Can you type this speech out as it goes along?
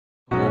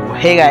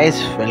Hey guys,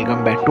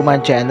 welcome back to my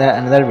channel,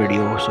 another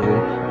video. So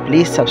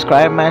please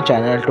subscribe my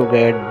channel to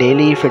get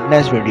daily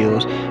fitness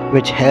videos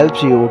which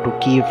helps you to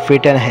keep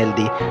fit and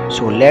healthy.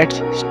 So let's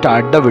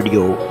start the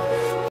video.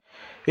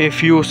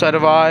 If you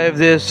survive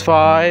this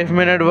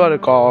 5-minute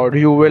workout,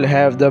 you will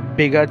have the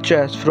bigger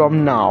chest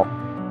from now.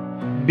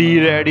 Be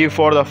ready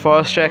for the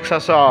first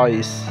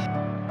exercise.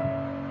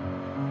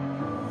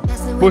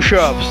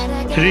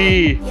 Push-ups.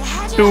 3,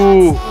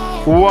 2,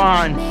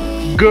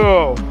 1,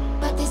 go.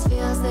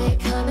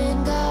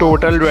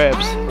 Total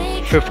reps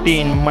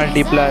 15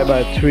 multiplied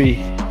by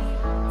 3.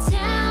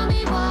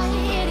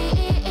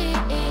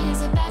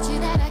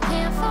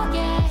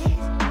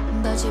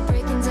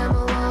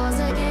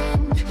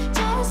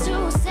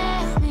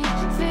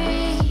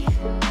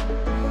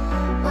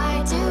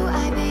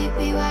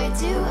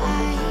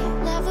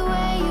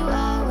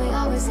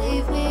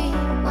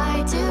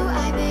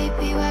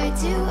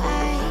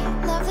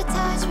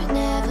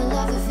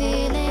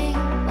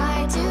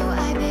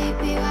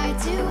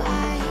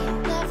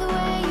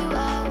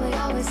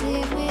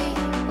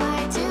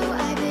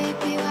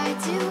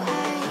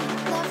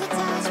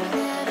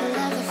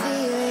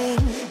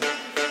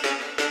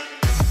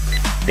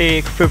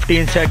 Take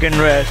 15-second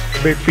rest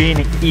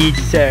between each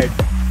set.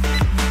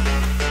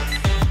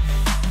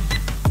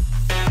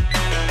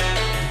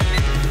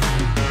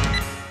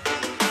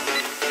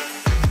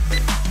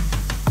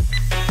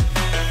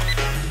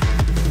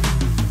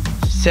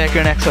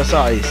 Second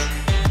exercise,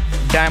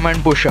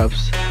 diamond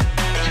push-ups.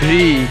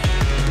 3,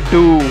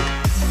 2,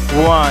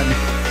 1,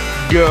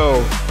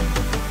 go.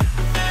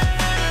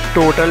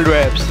 Total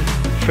reps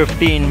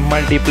 15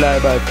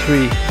 multiplied by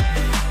 3.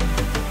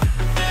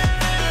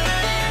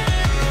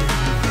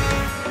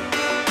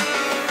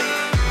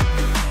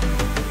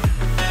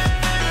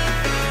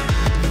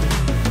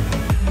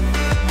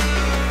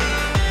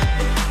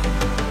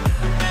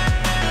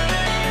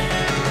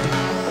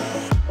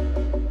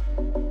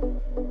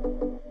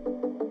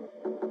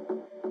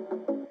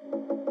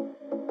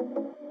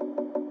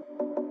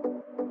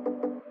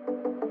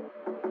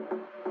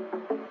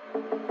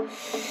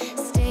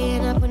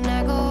 Staying up when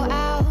I go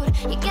out,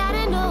 you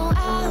gotta know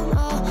I'm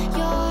all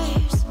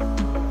yours.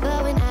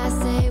 But when I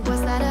say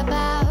what's that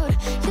about,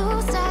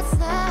 you start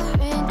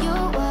slurring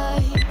your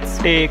words.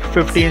 Take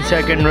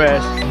 15-second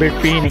rest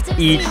between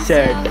each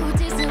set. Your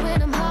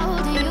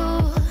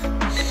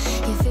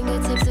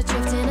fingertips are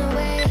drifting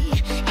away,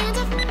 and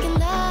I fucking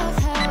love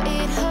how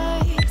it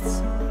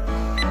hurts.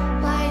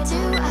 Why do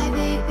I,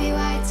 baby,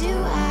 why do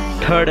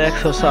I? Third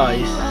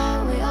exercise,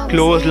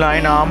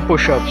 clothesline arm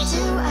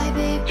push-ups.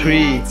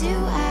 3,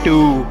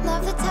 2,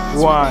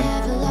 1,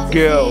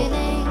 go.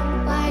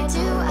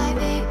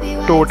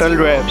 Total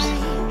reps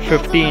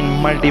 15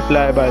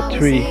 multiplied by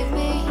 3.